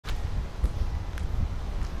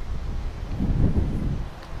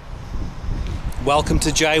Welcome to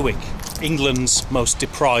Jaywick, England's most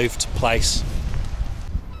deprived place.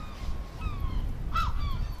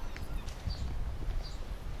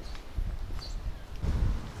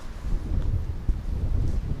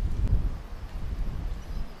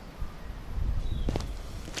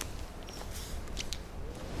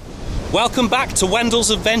 Welcome back to Wendell's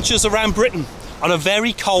Adventures Around Britain on a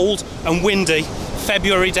very cold and windy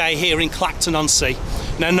February day here in Clacton-on-sea.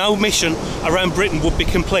 Now, no mission around Britain would be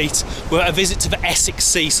complete without a visit to the Essex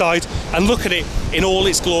seaside, and look at it in all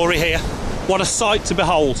its glory here. What a sight to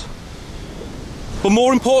behold. But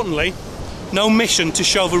more importantly, no mission to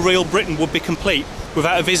show the real Britain would be complete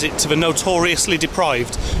without a visit to the notoriously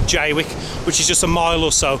deprived Jaywick, which is just a mile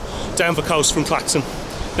or so down the coast from Clacton.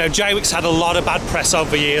 Now, Jaywick's had a lot of bad press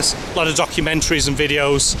over the years, a lot of documentaries and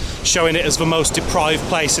videos showing it as the most deprived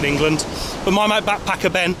place in England. But my mate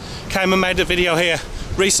backpacker Ben came and made a video here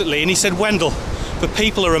recently, and he said, Wendell, the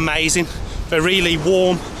people are amazing. They're really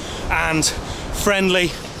warm and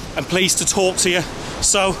friendly and pleased to talk to you.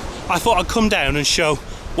 So I thought I'd come down and show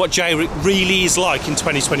what Jaywick really is like in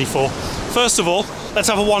 2024. First of all, let's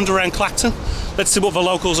have a wander around Clacton. Let's see what the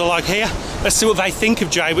locals are like here. Let's see what they think of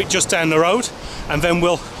Jaywick just down the road, and then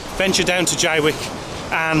we'll venture down to Jaywick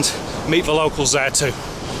and meet the locals there too.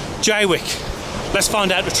 Jaywick, let's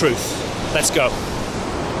find out the truth. Let's go.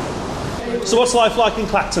 So what's life like in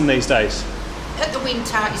Clacton these days? At the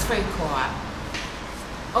winter it's very quiet.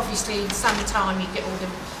 Obviously in summertime you get all the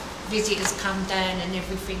visitors come down and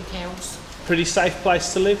everything else. Pretty safe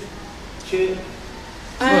place to live?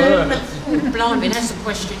 Blimey, that's a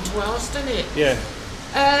question to ask, isn't it? Yeah.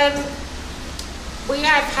 We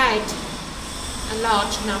have had a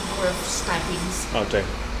large number of stabbings. Oh dear.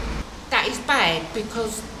 That is bad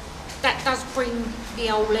because that does bring the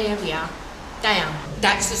whole area down.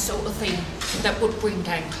 That's the sort of thing that would bring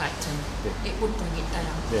down Clacton. Yeah. It would bring it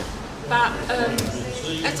down. Yeah. But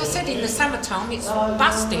as I said, in the summertime it's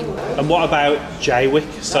busting. And what about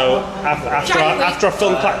Jaywick? So after I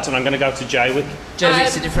film Clacton, I'm going to go to Jaywick.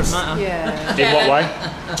 Jaywick's a different matter. Yeah. In what way?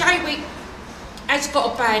 Jaywick has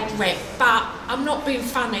got a bad rep, but I'm not being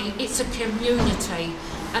funny. It's a community,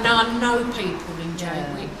 and I know people in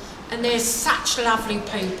Jaywick, and they're such lovely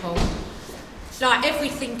people. Like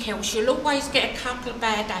everything else, you'll always get a couple of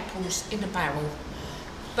bad apples in a barrel.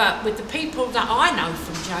 But with the people that I know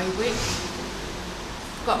from Jaywick,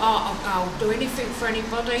 I'll do anything for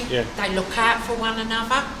anybody. Yeah. They look out for one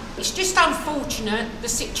another. It's just unfortunate the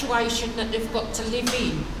situation that they've got to live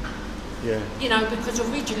in. Yeah. You know, because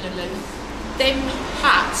originally them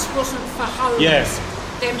huts wasn't for homes. Yeah.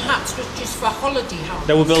 Them huts was just for holiday homes.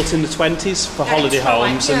 They were built in the 20s for holiday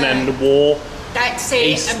homes, and then the war. That's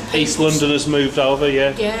it. East London has moved over,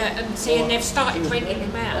 yeah. Yeah, and they've started renting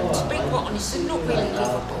them out, and to be quite honest, they're not really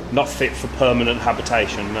livable. Not fit for permanent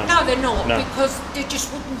habitation, no. No, they're not, because they're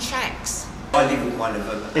just wooden shacks. I live in one of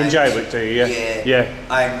them. In Jaywick, do you? Yeah. Yeah.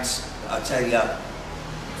 And I tell you,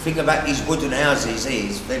 think about these wooden houses,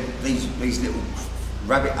 these little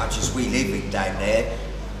rabbit hutches we live in down there.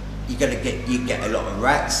 You get a lot of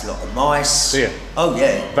rats, a lot of mice. Yeah. Oh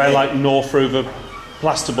yeah. They like gnaw through the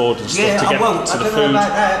plasterboard and stuff to get to the food. I don't know about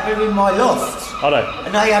that. They're in my loft. I know.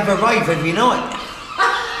 And they have a rave every night.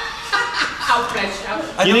 Oh,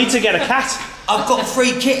 bless you. You need to get a cat. I've got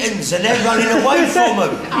 3 kittens and they're running away from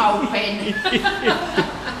them. Oh, Ben.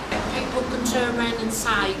 People can turn around and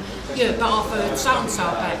say, yeah, but I've heard so-and-so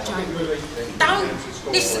about Jaywick.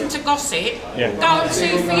 Don't listen to gossip. Yeah. Go and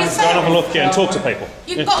see for yourself. Go and have a look, and talk to people.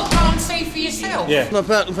 You've got to go and see for yourself. Yeah.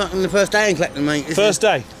 The first day in Clacton, mate. First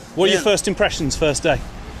day? What are your first impressions, first day?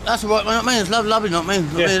 That's all right, mate. I mean, it's lovely, not me.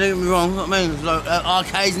 Don't get me wrong. I mean, it's like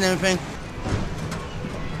arcades and everything.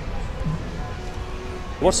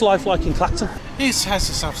 What's life like in Clacton? It has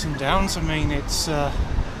its ups and downs. I mean, it's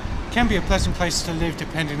can be a pleasant place to live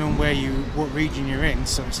depending on what region you're in.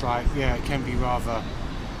 So it's like, yeah, it can be rather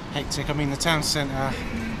hectic. I mean, the town centre,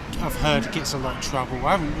 I've heard, gets a lot of trouble.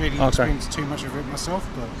 I haven't really experienced too much of it myself,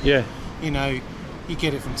 but you know, you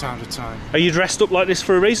get it from time to time. Are you dressed up like this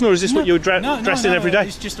for a reason, or is this what you're dressed in every day?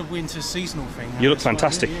 It's just a winter seasonal thing. You look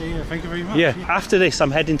fantastic. Yeah, thank you very much. Yeah, after this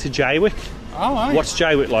I'm heading to Jaywick. Oh, right. What's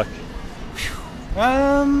Jaywick like?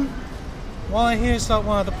 Well, I hear it's like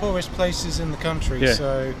one of the poorest places in the country,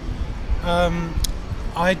 so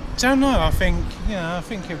I don't know. I think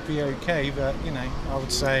it'd be okay, but I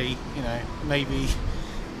would say maybe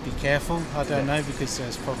be careful. I don't know, because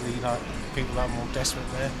there's probably like people that are more desperate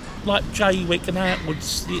there. Like Jaywick and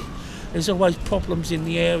outwards, there's always problems in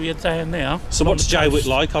the area down there. So what's Jaywick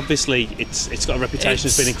like? Obviously, it's got a reputation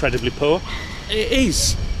as being incredibly poor. It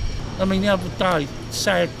is. I mean, the other day,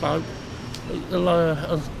 sad bloke,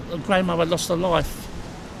 a grandmother lost her life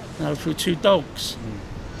you know, through 2 dogs.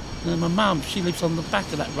 And then my mum, she lives on the back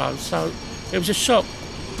of that road, so it was a shock.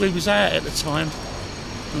 We was out at the time,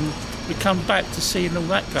 and we come back to seeing all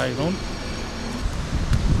that going on.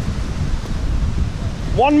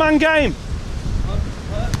 One-man game.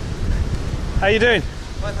 How you doing?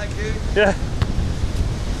 Fine, thank you. Yeah. Do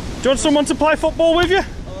you want someone to play football with you?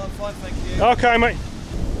 Oh, I'm fine, thank you. Okay, mate.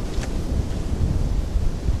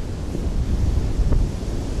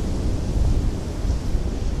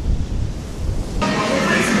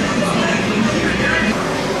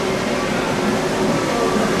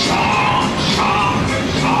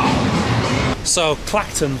 So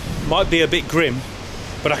Clacton might be a bit grim,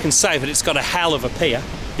 but I can say that it's got a hell of a pier.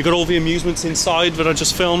 You've got all the amusements inside that I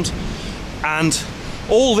just filmed, and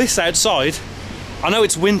all this outside. I know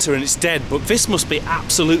it's winter and it's dead, but this must be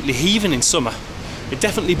absolutely heaving in summer. It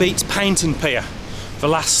definitely beats Paignton Pier, the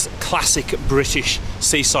last classic British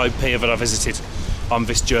seaside pier that I visited on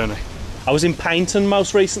this journey. I was in Paignton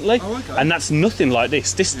most recently, and that's nothing like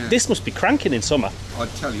this. This must be cranking in summer.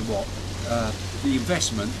 I'd tell you what, the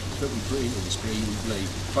investment that we put into this pier, you wouldn't believe.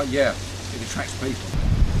 But yeah, it attracts people.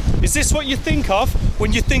 Is this what you think of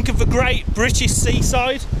when you think of the great British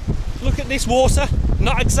seaside? Look at this water.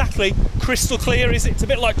 Not exactly crystal clear, is it? It's a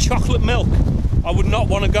bit like chocolate milk. I would not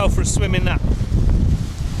want to go for a swim in that.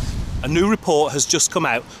 A new report has just come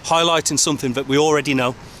out highlighting something that we already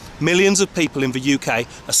know. Millions of people in the UK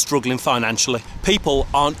are struggling financially. People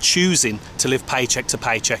aren't choosing to live paycheck to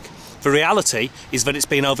paycheck. The reality is that it's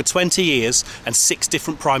been over 20 years and 6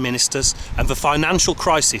 different prime ministers, and the financial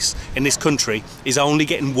crisis in this country is only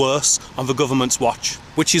getting worse on the government's watch.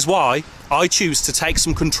 Which is why I choose to take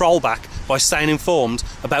some control back by staying informed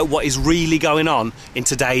about what is really going on in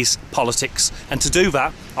today's politics. And to do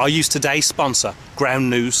that, I use today's sponsor, Ground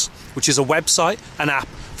News, which is a website and app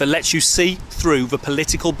that lets you see through the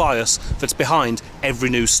political bias that's behind every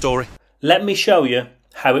news story. Let me show you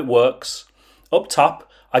how it works. Up top,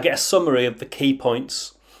 I get a summary of the key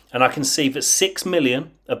points, and I can see that 6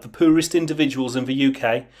 million of the poorest individuals in the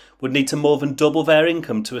UK would need to more than double their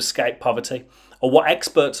income to escape poverty, or what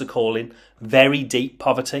experts are calling very deep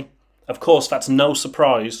poverty. Of course, that's no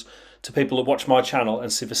surprise to people that watch my channel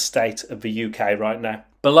and see the state of the UK right now.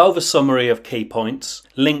 Below the summary of key points,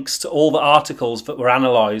 links to all the articles that were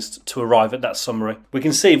analysed to arrive at that summary. We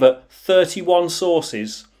can see that 31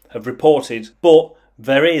 sources have reported, but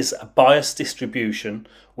there is a biased distribution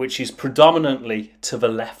which is predominantly to the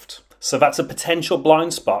left. So that's a potential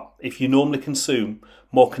blind spot if you normally consume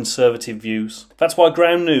more conservative views. That's why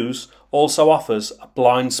Ground News also offers a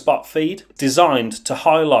blind spot feed designed to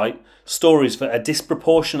highlight stories that are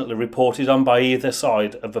disproportionately reported on by either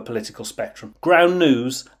side of the political spectrum. Ground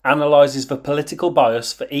News analyses the political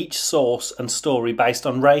bias for each source and story based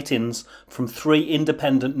on ratings from 3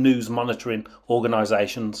 independent news monitoring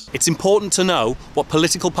organisations. It's important to know what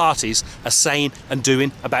political parties are saying and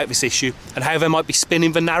doing about this issue and how they might be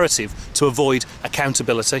spinning the narrative to avoid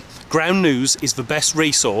accountability. Ground News is the best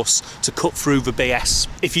resource to cut through the BS.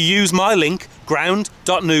 If you use my link,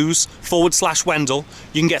 ground.news/Wendell,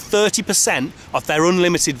 you can get 30% off their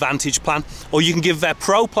unlimited Vantage plan, or you can give their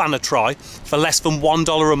Pro plan a try for less than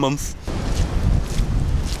 $1 a month.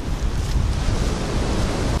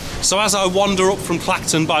 So as I wander up from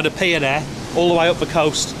Clacton by the pier there, all the way up the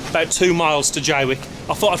coast, about 2 miles to Jaywick,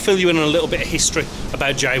 I thought I'd fill you in on a little bit of history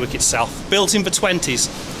about Jaywick itself. Built in the 20s,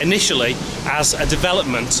 initially as a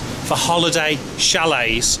development for holiday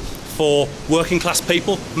chalets for working class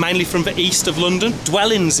people, mainly from the east of London.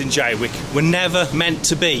 Dwellings in Jaywick were never meant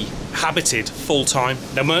to be habited full time.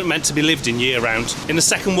 They weren't meant to be lived in year round. In the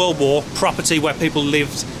Second World War, property where people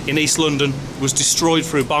lived in East London was destroyed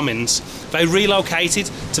through bombings. They relocated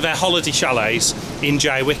to their holiday chalets in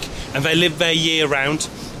Jaywick and they lived there year round.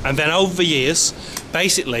 And then over the years,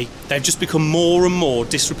 basically, they've just become more and more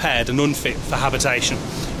disrepaired and unfit for habitation.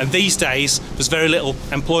 And these days, there's very little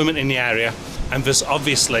employment in the area, and there's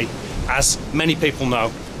obviously, as many people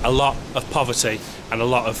know, a lot of poverty and a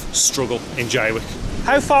lot of struggle in Jaywick.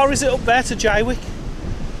 How far is it up there to Jaywick?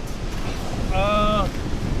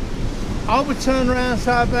 I would turn around,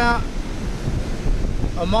 say about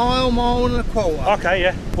a mile and a quarter. Okay,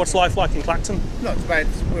 yeah. What's life like in Clacton? Not too bad.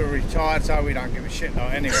 We're retired, so we don't give a shit though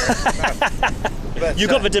anyway. But,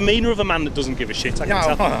 You've got the demeanour of a man that doesn't give a shit, I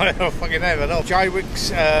can tell. No, I fucking never know.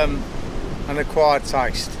 Jaywick's an acquired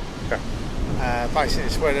taste. Okay. Basically,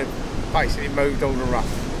 it's where they basically moved all the rough.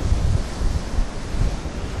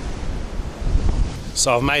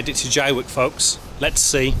 So I've made it to Jaywick, folks. Let's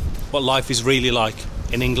see what life is really like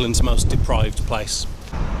in England's most deprived place.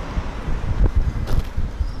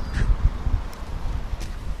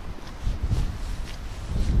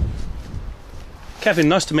 Kevin,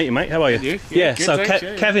 nice to meet you, mate. How are you? Yeah, good, so thanks,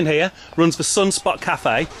 yeah. Kevin here runs the Sunspot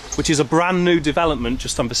Cafe, which is a brand new development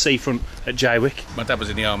just on the seafront at Jaywick. My dad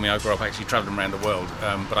was in the army. I grew up actually travelling around the world,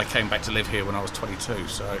 but I came back to live here when I was 22,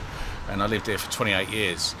 and I lived here for 28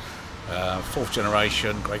 years. Fourth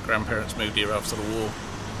generation, great-grandparents moved here after the war.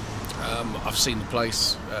 I've seen the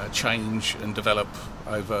place change and develop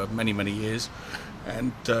over many, many years.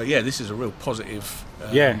 And yeah, this is a real positive,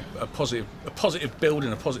 a positive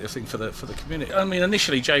building, a positive thing for the community. I mean,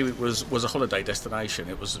 initially Jaywick was a holiday destination.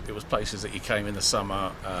 It was places that you came in the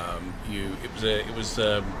summer. It was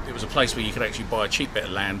a place where you could actually buy a cheap bit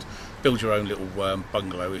of land, build your own little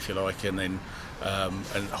bungalow, if you like, and then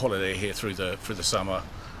and holiday here through the summer,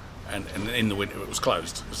 and in the winter it was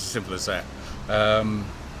closed. It was as simple as that.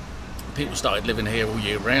 People started living here all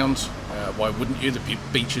year round. Why wouldn't you? The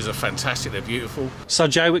beaches are fantastic, they're beautiful. So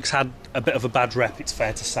Jaywick's had a bit of a bad rep, it's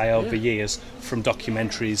fair to say, over the years, from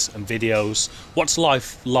documentaries and videos. What's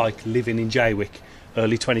life like living in Jaywick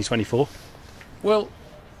early 2024? Well,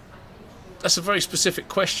 that's a very specific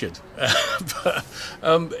question. But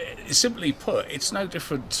simply put, it's no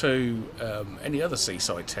different to any other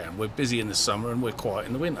seaside town. We're busy in the summer and we're quiet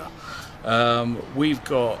in the winter. We've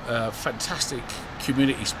got a fantastic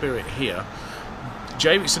community spirit here.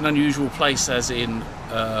 Jaywick's an unusual place, as in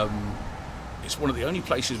it's one of the only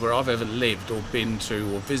places where I've ever lived or been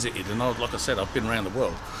to or visited, and like I said, I've been around the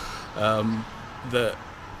world, that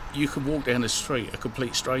you can walk down the street, a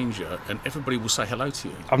complete stranger, and everybody will say hello to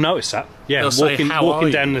you. I've noticed that. Yeah, They'll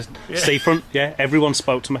walking down the seafront, yeah, everyone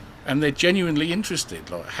spoke to me. And they're genuinely interested,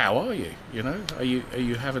 like, how are you? You know, are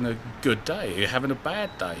you having a good day? Are you having a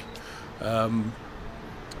bad day?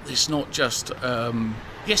 It's not just,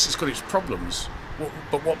 yes, it's got its problems,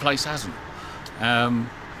 but what place hasn't?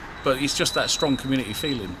 But it's just that strong community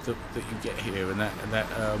feeling that you get here, and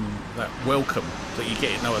that welcome that you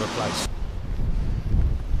get in no other place.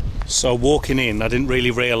 So walking in, I didn't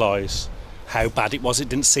really realise how bad it was. It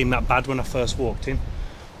didn't seem that bad when I first walked in,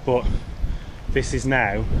 but this is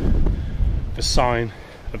now the sign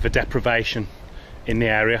of the deprivation in the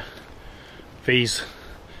area. These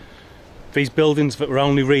buildings that were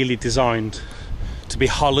only really designed to be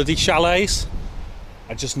holiday chalets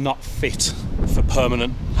are just not fit for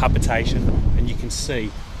permanent habitation, and you can see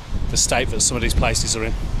the state that some of these places are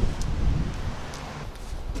in.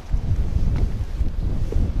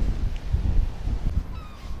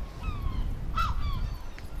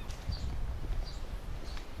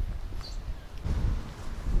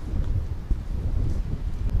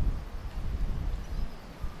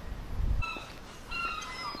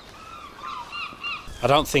 I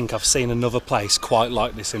don't think I've seen another place quite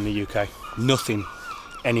like this in the UK. Nothing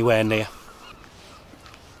anywhere near.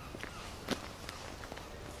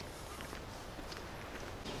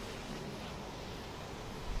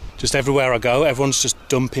 Just everywhere I go, everyone's just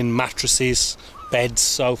dumping mattresses, beds,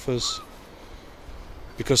 sofas,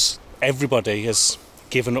 because everybody has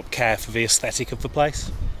given up care for the aesthetic of the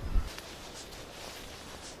place.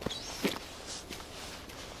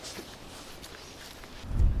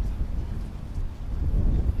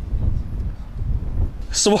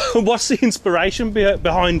 So what's the inspiration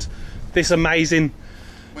behind this amazing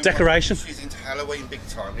decoration? She's into Halloween big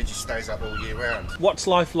time, it just stays up all year round. What's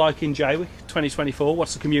life like in Jaywick 2024?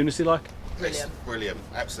 What's the community like? Brilliant. Brilliant,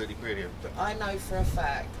 absolutely brilliant. I know for a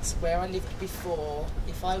fact, where I lived before,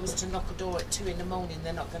 if I was to knock a door at 2 in the morning,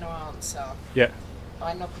 they're not going to answer. Yeah.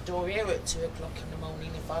 I knock a door here at 2 o'clock in the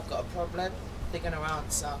morning, if I've got a problem, they're going to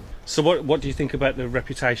answer. So what do you think about the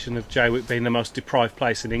reputation of Jaywick being the most deprived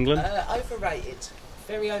place in England? Overrated.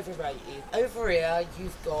 Very overrated. Over here,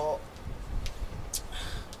 you've got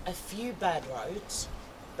a few bad roads,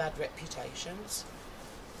 bad reputations,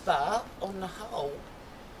 but on the whole,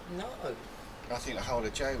 no. I think the whole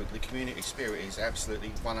of Jaywick, the community spirit is absolutely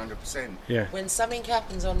 100%. Yeah. When something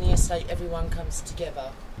happens on the estate, everyone comes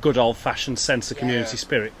together. Good old-fashioned sense of community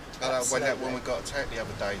spirit. When we got attacked the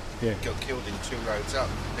other day, got killed in 2 roads up,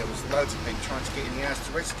 there was loads of people trying to get in the house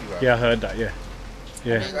to rescue her. Yeah, I heard that, yeah.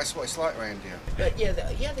 Yeah. I mean, that's what it's like around here. But yeah,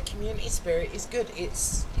 the community spirit is good.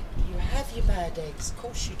 It's, you have your bad eggs, of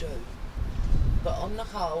course you do. But on the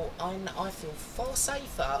whole, I feel far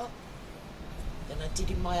safer than I did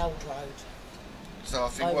in my old road. So I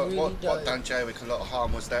think what done Jaywick a lot of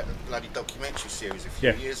harm was that bloody documentary series a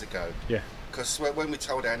few years ago. Yeah. Because when we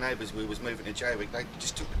told our neighbours we was moving to Jaywick, they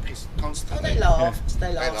just took the piss constantly. Oh, they laughed.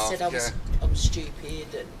 They laughed. Said I was stupid.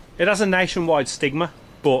 And it has a nationwide stigma,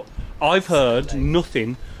 but I've heard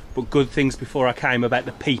nothing but good things before I came about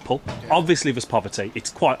the people. Yeah. Obviously there's poverty, it's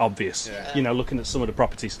quite obvious, you know, looking at some of the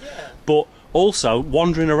properties. Yeah. But also,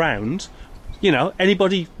 wandering around, You know,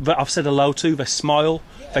 anybody that I've said hello to, they smile,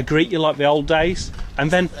 they greet you like the old days.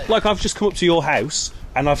 And then, like, I've just come up to your house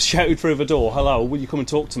and I've shouted through the door, hello, will you come and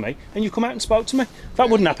talk to me? And you come out and spoke to me. That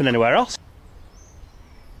wouldn't happen anywhere else.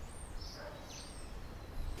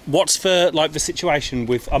 What's the situation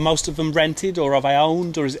with, are most of them rented or are they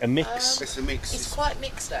owned, or is it a mix? It's a mix. It's quite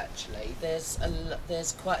mixed actually. There's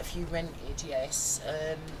quite a few rented, yes.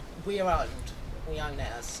 We are owned. We own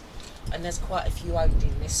ours, and there's quite a few owned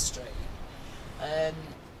in this street.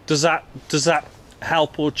 Does that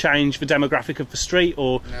help or change the demographic of the street,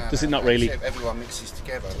 or does it not really? Everyone mixes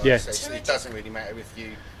together. Like yeah. So it doesn't really matter if you.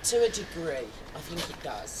 To a degree, I think it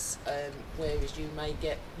does. Whereas you may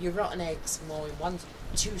get your rotten eggs more in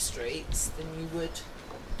 2 streets than you would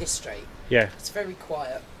this street. Yeah. It's very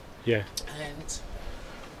quiet. Yeah. And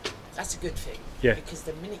that's a good thing. Yeah. Because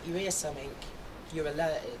the minute you hear something, you're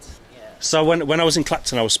alerted. Yeah. So when I was in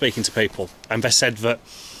Clacton, I was speaking to people, and they said that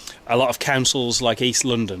a lot of councils like East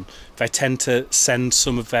London, they tend to send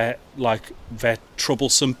some of their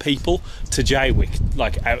troublesome people to Jaywick,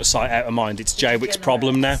 like out of sight, out of mind. It's Jaywick's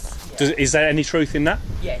problem now. Yeah. Is there any truth in that?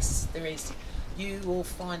 Yes, there is. You will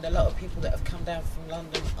find a lot of people that have come down from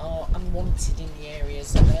London are unwanted in the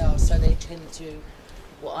areas that they are, so they tend to,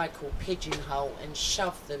 what I call, pigeonhole and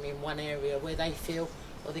shove them in one area where they feel,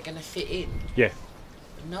 well, they're going to fit in. Yeah.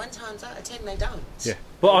 9 times out of 10 they don't. Yeah.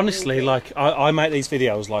 But honestly, like, I make these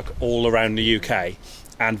videos like all around the UK,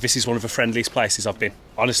 and this is one of the friendliest places I've been.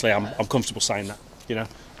 Honestly, I'm comfortable saying that, you know.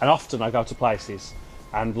 And often I go to places,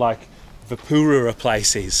 and like, the poorer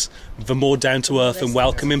places, the more down to earth and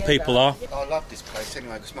welcoming people are. I love this place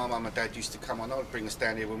anyway, because my mum and dad used to come on. I would bring us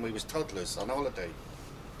down here when we was toddlers on holiday.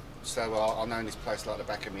 So I've known this place like the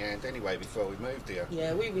back of my hand anyway before we moved here.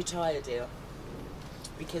 Yeah, we retired here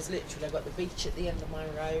because literally I've got the beach at the end of my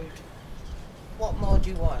road. What more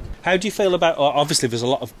do you want? How do you feel about, obviously there's a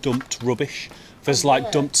lot of dumped rubbish. There's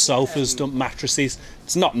like dumped sofas, dumped mattresses.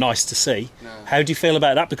 It's not nice to see. No. How do you feel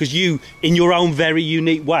about that? Because you, in your own very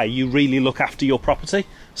unique way, you really look after your property.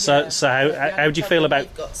 So, how do you feel about?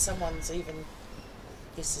 We've got someone's even.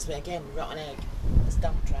 This is again rotten egg. It's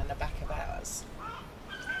dumped around the back of ours.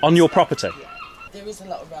 On your property. Yeah. There is a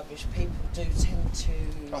lot of rubbish. People do tend to.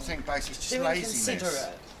 I think basically it's just laziness.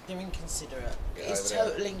 They're inconsiderate. It's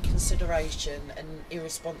total inconsideration and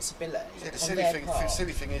irresponsibility. Yeah, the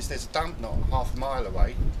silly thing is there's a dump not half a mile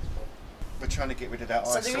away. We're trying to get rid of that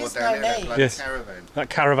eyesore down there, that bloody caravan. That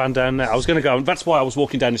caravan down there. I was going to go, and that's why I was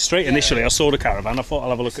walking down the street initially. I saw the caravan. I thought I'll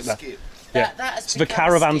have a look at that. Skip. Yeah. So the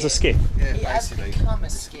caravan's a skip. Yeah, it has become a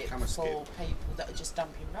skip for people that are just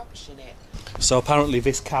dumping rubbish in it. So apparently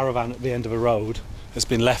this caravan at the end of a road has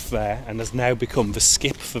been left there and has now become the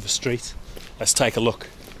skip for the street. Let's take a look.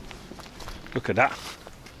 Look at that.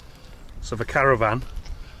 So the caravan,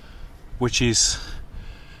 which is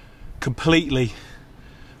completely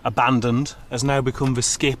abandoned, has now become the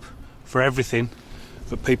skip for everything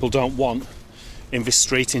that people don't want in this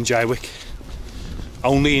street in Jaywick.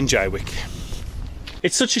 Only in Jaywick.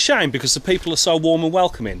 It's such a shame because the people are so warm and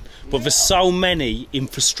welcoming, but there's so many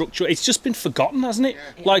infrastructure. It's just been forgotten, hasn't it?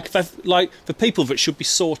 Yeah. Like the people that should be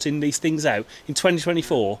sorting these things out in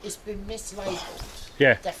 2024. It's been mislabelled.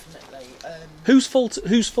 Yeah. Definitely. Whose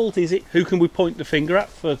fault is it? Who can we point the finger at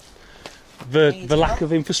for the lack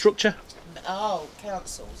of infrastructure? Oh,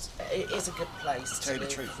 councils. It is a good place. To tell you the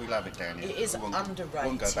truth, we love it down here. It is underrated. We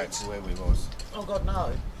won't go back to where we was. Oh God,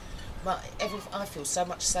 no. But I feel so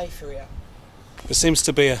much safer here. There seems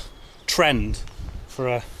to be a trend for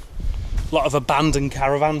a lot of abandoned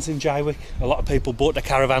caravans in Jaywick. A lot of people bought their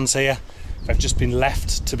caravans here. They've just been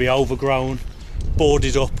left to be overgrown,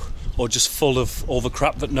 boarded up, or just full of all the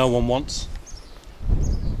crap that no one wants.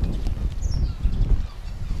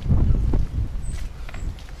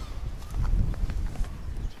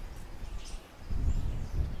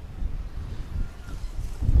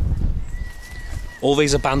 All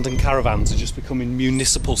these abandoned caravans are just becoming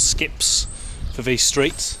municipal skips for these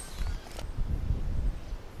streets.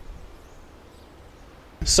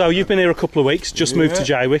 So you've been here a couple of weeks, just moved to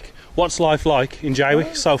Jaywick. What's life like in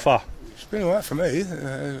Jaywick so far? It's been alright for me,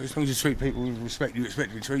 as long as you treat people with respect you expect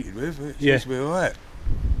to be treated with, it seems to be alright.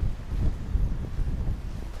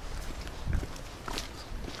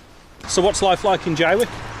 So what's life like in Jaywick?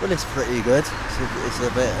 Well, it's pretty good. It's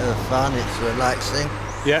a bit of fun, it's relaxing.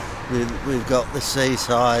 Yeah. We've got the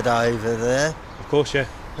seaside over there. Of course, yeah.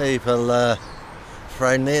 People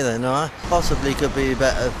friendly, they're nice. Possibly could be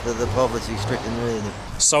better for the poverty-stricken, really.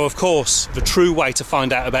 So, of course, the true way to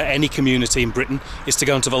find out about any community in Britain is to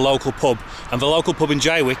go into the local pub. And the local pub in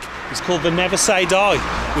Jaywick is called the Never Say Die,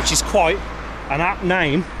 which is quite an apt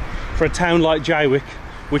name for a town like Jaywick,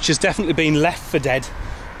 which has definitely been left for dead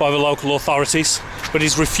by the local authorities, but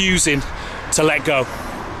he's refusing to let go.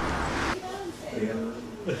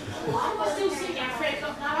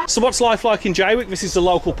 So what's life like in Jaywick? This is the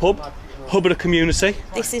local pub, hub of the community.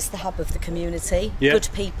 This is the hub of the community. Yeah. Good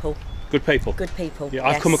people. Good people. Good people. Yeah,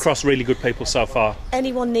 I've come across really good people so far.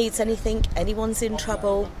 Anyone needs anything, anyone's in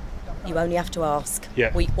trouble, you only have to ask.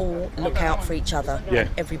 Yeah. We all look out for each other. Yeah.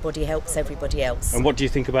 Everybody helps everybody else. And what do you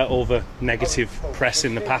think about all the negative press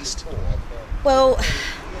in the past? Well,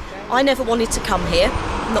 I never wanted to come here,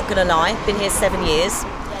 I'm not going to lie. Been here 7 years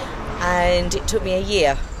and it took me a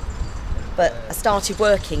year. But I started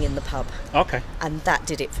working in the pub. Okay. And that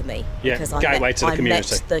did it for me. Yeah, because gateway to the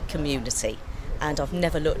community. I met the community and I've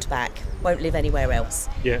never looked back. Won't live anywhere else.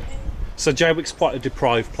 Yeah. So Jaywick's quite a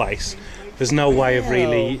deprived place. There's no way of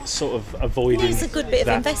really sort of avoiding. Well, it's a good bit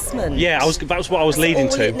of investment. Yeah, that was what I was leading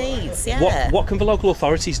all to. It needs, yeah. What can the local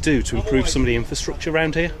authorities do to improve some of the infrastructure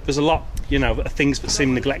around here? There's a lot, you know, of things that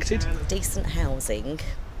seem neglected. Decent housing.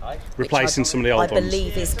 Replacing some of the old ones. I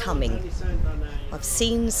believe is coming. I've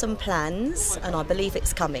seen some plans and I believe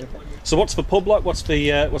it's coming. So what's the pub like? What's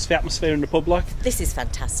the atmosphere in the pub like? This is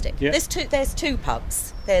fantastic. Yeah. There's two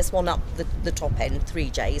pubs. There's one up the top end,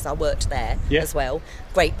 3J's. I worked there as well.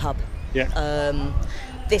 Great pub. Yeah.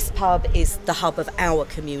 This pub is the hub of our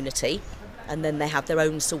community, and then they have their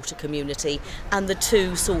own sort of community, and the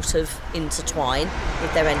two sort of intertwine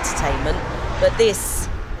with their entertainment. But this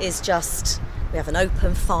is just, we have an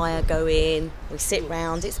open fire going, we sit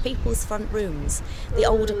round, it's people's front rooms. The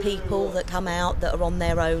older people that come out that are on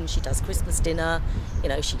their own, she does Christmas dinner, you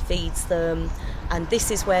know, she feeds them, and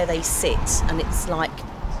this is where they sit, and it's like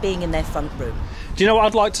being in their front room. Do you know what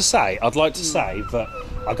I'd like to say? I'd like to say that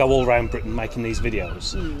I go all around Britain making these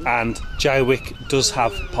videos, and Jaywick does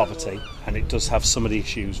have poverty and it does have some of the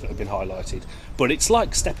issues that have been highlighted, but it's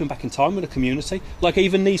like stepping back in time with a community. Like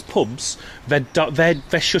even these pubs,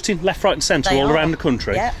 they're shutting left, right and centre all around the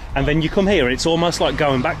country, and then you come here and it's almost like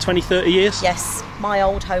going back 20, 30 years. Yes, my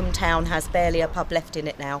old hometown has barely a pub left in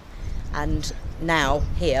it now, and now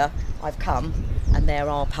here I've come and there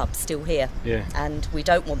are pubs still here, and we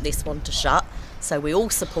don't want this one to shut. So we all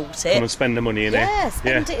support it. Come and spend the money in here. Yeah,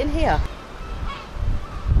 spend it in here.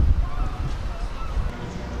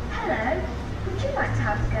 Hello, would you like to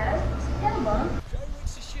have a go? Go on.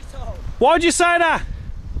 Why'd you say that?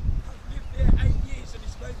 I've lived here 8 years and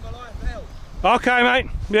it's made my life hell. Okay, mate.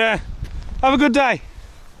 Yeah. Have a good day.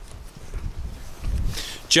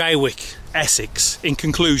 Jaywick, Essex, in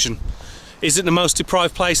conclusion, is it the most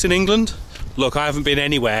deprived place in England? Look, I haven't been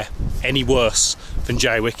anywhere any worse than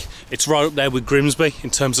Jaywick. It's right up there with Grimsby in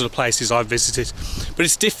terms of the places I've visited. But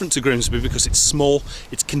it's different to Grimsby because it's small,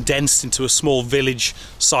 it's condensed into a small village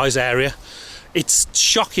size area. It's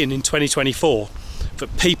shocking in 2024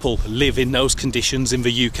 that people live in those conditions in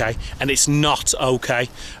the UK, and it's not okay.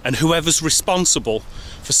 And whoever's responsible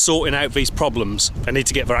for sorting out these problems, they need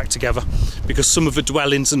to get their act together, because some of the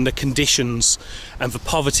dwellings and the conditions and the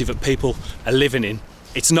poverty that people are living in,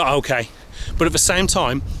 it's not okay. But at the same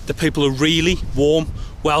time, the people are really warm,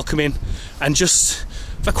 welcoming, and just,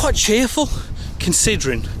 they're quite cheerful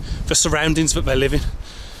considering the surroundings that they're living.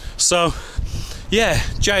 So yeah,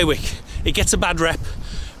 Jaywick, it gets a bad rep.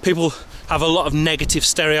 People have a lot of negative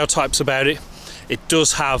stereotypes about it. It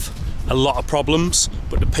does have a lot of problems,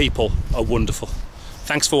 but the people are wonderful.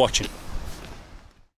 Thanks for watching.